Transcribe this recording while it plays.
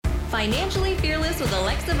Financially Fearless with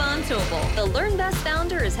Alexa von Tobel. The Learnvest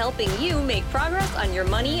founder is helping you make progress on your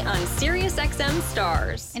money on SiriusXM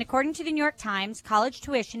Stars. And according to the New York Times, college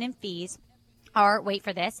tuition and fees are, wait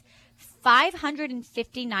for this,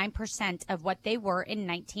 559% of what they were in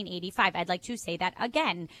 1985. I'd like to say that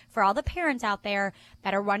again for all the parents out there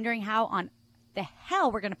that are wondering how on the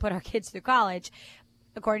hell we're going to put our kids through college.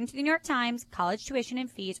 According to the New York Times, college tuition and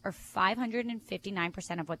fees are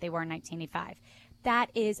 559% of what they were in 1985.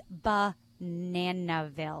 That is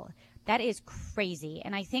bananaville. That is crazy.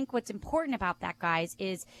 And I think what's important about that, guys,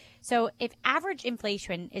 is so if average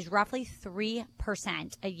inflation is roughly 3%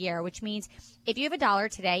 a year, which means if you have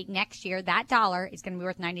 $1 today, next year, that dollar is going to be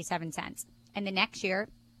worth 97 cents. And the next year,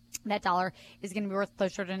 that dollar is going to be worth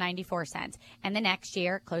closer to 94 cents. And the next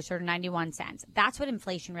year, closer to 91 cents. That's what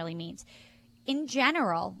inflation really means. In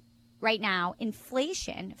general, right now,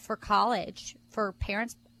 inflation for college, for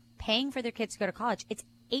parents paying for their kids to go to college, it's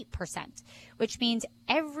 8%, which means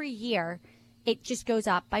every year it just goes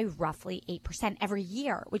up by roughly 8% every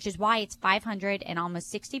year, which is why it's 500 and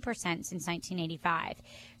almost 60% since 1985.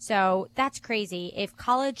 So that's crazy. If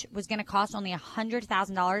college was going to cost only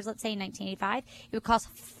 $100,000, let's say in 1985, it would cost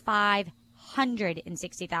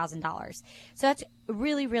 $560,000. So that's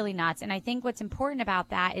really, really nuts. And I think what's important about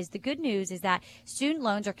that is the good news is that student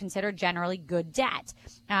loans are considered generally good debt.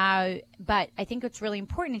 But I think what's really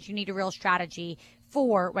important is you need a real strategy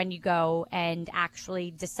for when you go and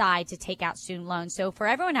actually decide to take out student loans. So for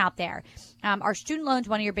everyone out there, are student loans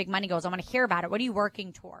one of your big money goals? I want to hear about it. What are you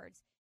working towards?